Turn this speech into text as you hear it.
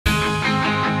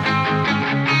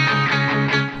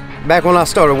Back when I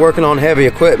started working on heavy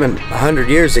equipment 100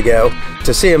 years ago,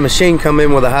 to see a machine come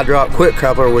in with a hydraulic quick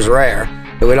coupler was rare.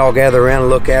 We'd all gather around and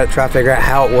look at it, try to figure out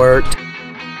how it worked.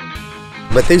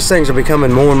 But these things are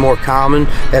becoming more and more common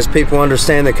as people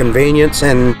understand the convenience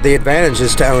and the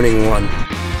advantages to owning one.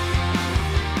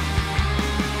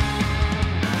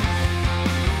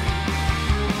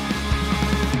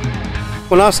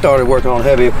 When I started working on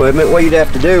heavy equipment, what you'd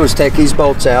have to do is take these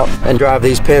bolts out and drive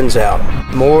these pins out.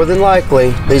 More than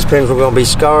likely, these pins were going to be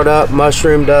scarred up,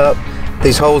 mushroomed up.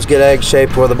 These holes get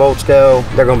egg-shaped where the bolts go.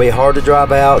 They're going to be hard to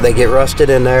drive out. They get rusted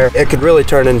in there. It could really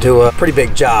turn into a pretty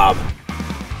big job.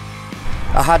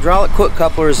 A hydraulic quick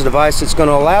coupler is a device that's going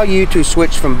to allow you to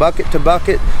switch from bucket to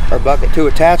bucket or bucket to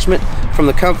attachment from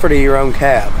the comfort of your own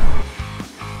cab.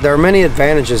 There are many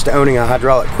advantages to owning a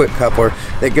hydraulic quick coupler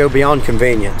that go beyond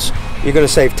convenience. You're going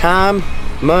to save time,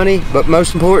 money, but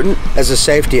most important, as a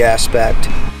safety aspect.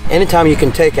 Anytime you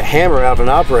can take a hammer out of an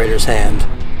operator's hand,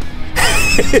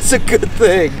 it's a good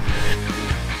thing.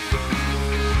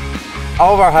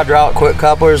 All of our hydraulic quick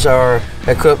couplers are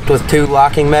equipped with 2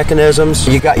 locking mechanisms.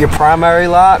 You got your primary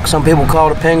lock, some people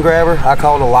call it a pin grabber, I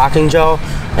call it a locking jaw,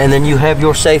 and then you have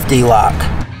your safety lock.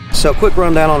 So quick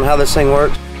rundown on how this thing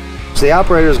works. So the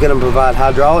operator is going to provide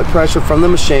hydraulic pressure from the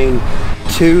machine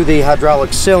to the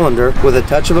hydraulic cylinder with a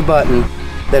touch of a button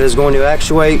that is going to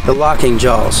actuate the locking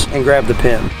jaws and grab the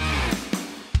pin.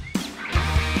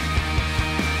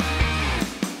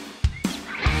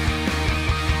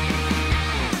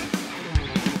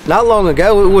 Not long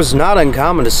ago, it was not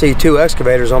uncommon to see 2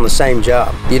 excavators on the same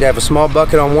job. You'd have a small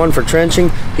bucket on one for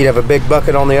trenching, you'd have a big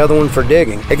bucket on the other one for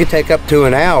digging. It could take up to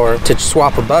an hour to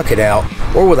swap a bucket out,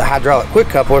 or with a hydraulic quick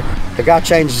coupler, the guy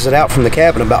changes it out from the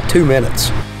cab in about 2 minutes.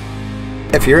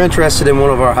 If you're interested in one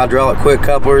of our hydraulic quick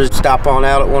couplers, stop on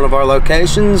out at one of our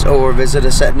locations or visit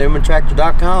us at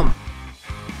newmantractor.com.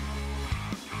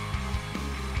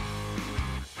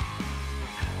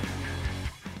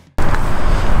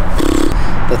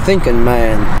 The thinking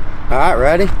man. All right,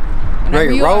 ready?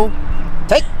 Ready to roll?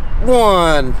 Take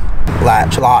 1.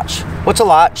 Latch. What's a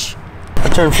latch? I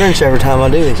turn French every time I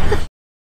do these.